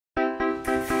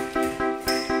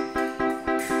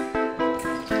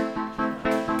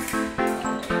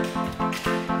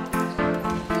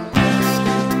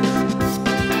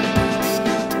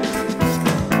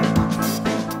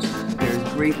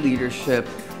great leadership,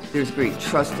 there's great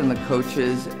trust in the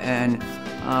coaches, and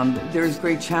there's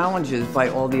great challenges by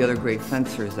all the other great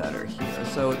fencers that are here.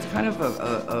 So it's kind of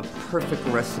a perfect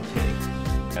recipe.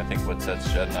 I think what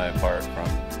sets Jed and I apart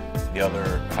from the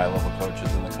other high-level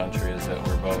coaches in the country is that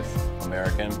we're both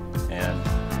American,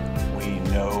 and we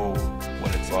know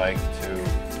what it's like to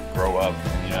grow up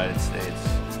in the United States,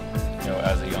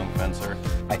 as a young fencer.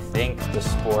 I think the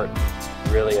sport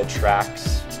really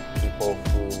attracts people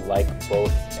who like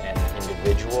both an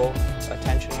individual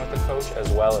attention with the coach as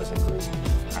well as a group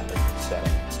kind of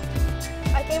setting.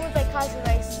 I came with my cousin.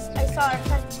 I saw our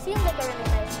fence. It seemed like a really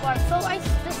nice sport, so I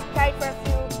just tried for a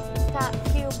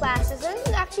few classes, and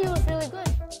it actually was really good.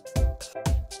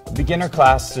 Beginner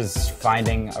class is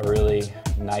finding a really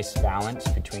nice balance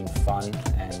between fun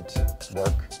and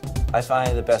work. I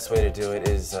find the best way to do it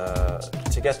is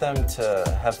to get them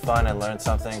to have fun and learn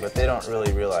something, but they don't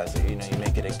really realize it. You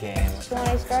make it a game. When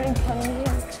I started coming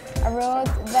here, I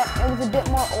realized that it was a bit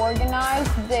more organized.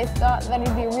 They thought that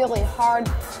it'd be really hard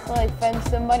to fence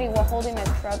somebody while holding a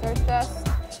treasure chest.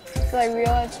 So I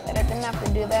realized that I didn't have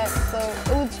to do that. So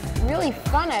it was really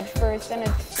fun at first, and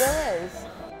it still is.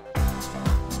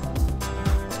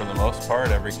 For the most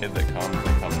part, every kid that comes,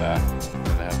 they come back and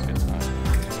they have a good time.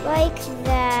 Like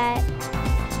that,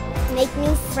 make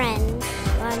new friends,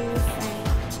 a lot of new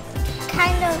friends.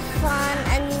 Kind of fun,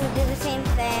 and you do the same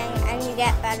thing, and you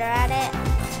get better at it.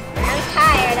 I'm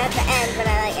tired at the end, but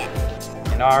I like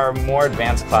it. In our more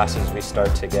advanced classes, we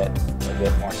start to get a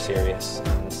bit more serious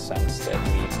in the sense that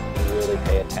we really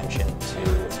pay attention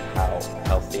to how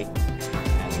healthy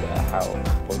and how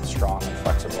both strong and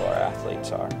flexible our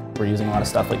athletes are. We're using a lot of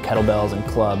stuff like kettlebells and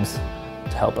clubs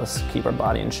to help us keep our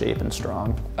body in shape and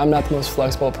strong. I'm not the most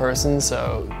flexible person,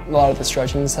 so a lot of the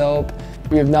stretchings help.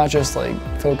 We have not just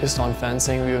focused on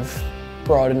fencing, we've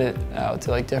broadened it out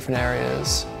to different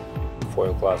areas.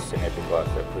 Foil classes and epic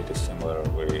classes are pretty similar.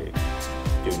 We're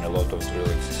doing a lot of drill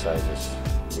exercises,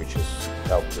 which has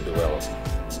helped to develop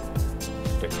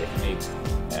the technique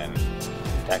and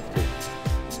tactic.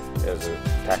 As a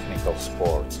technical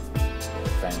sport,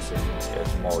 fencing,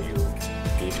 as more you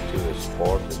give to the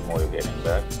sport, the more you're getting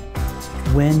back.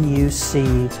 When you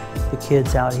see the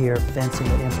kids out here fencing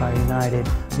at Empire United,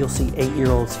 you'll see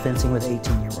 8-year-olds fencing with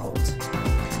 18-year-olds.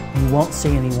 You won't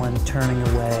see anyone turning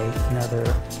away another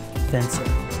fencer.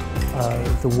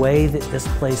 The way that this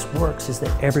place works is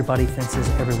that everybody fences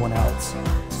everyone else,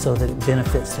 so that it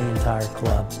benefits the entire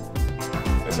club.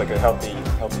 It's like a healthy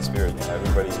spirit.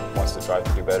 Everybody wants to try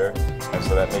to do better, and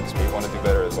so that makes me want to do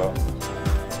better as well.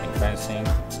 In fencing,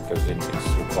 because it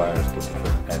requires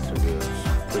different attributes,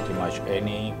 pretty much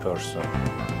any person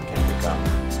can become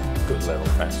a good level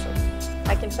fencer.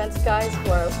 I can fence guys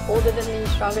who are older than me,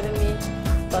 stronger than me,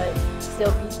 but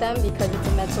still beat them because it's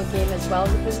a mental game as well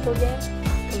as a physical game.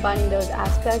 Combining those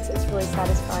aspects, it's really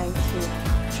satisfying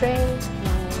to train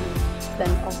and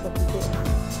then also compete.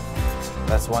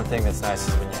 That's one thing that's nice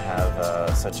is when you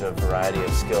have such a variety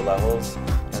of skill levels,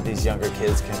 and these younger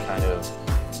kids can kind of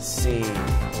see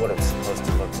what it's supposed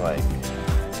to look like.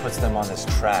 It puts them on this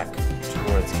track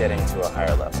towards getting to a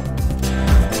higher level.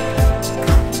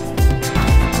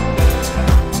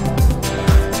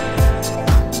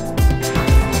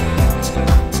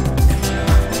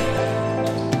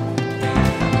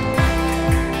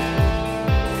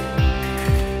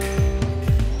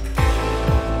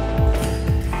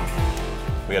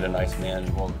 We had a nice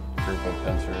manageable group of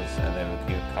fencers, and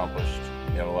they've accomplished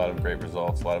a lot of great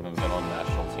results. A lot of them have been on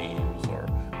national teams or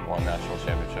won national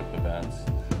championship events.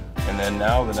 And then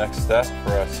now the next step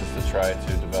for us is to try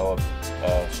to develop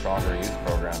a stronger youth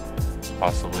program,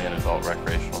 possibly an adult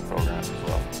recreational program as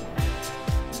well.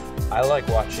 I like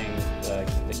watching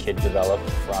the kid develop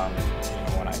from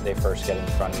when they first get in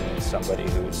front of me, somebody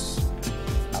who's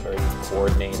not very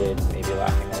coordinated, maybe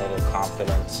lacking a little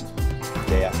confidence.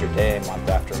 Day after day, month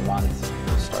after month,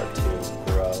 we start to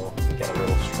grow, get a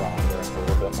little stronger, a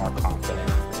little bit more confident.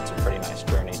 It's a pretty nice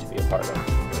journey to be a part of.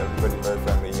 Everybody's very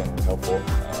friendly and helpful.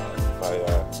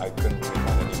 I couldn't really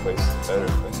find any place better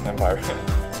than Empire.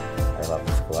 I love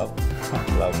this club.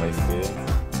 I love my students.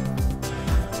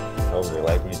 Hope they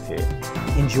like me too.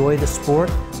 Enjoy the sport.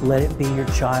 Let it be your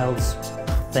child's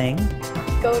thing.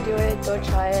 Go do it, go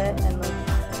try it, and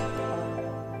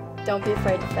don't be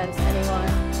afraid to fence anyone.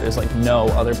 There's no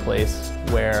other place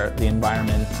where the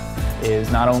environment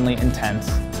is not only intense,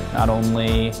 not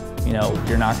only,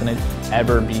 you're not going to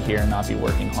ever be here and not be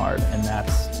working hard, and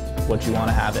that's what you want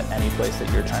to have at any place that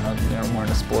you're trying to learn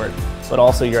a sport, but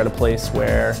also you're at a place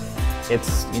where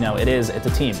it's a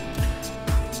team.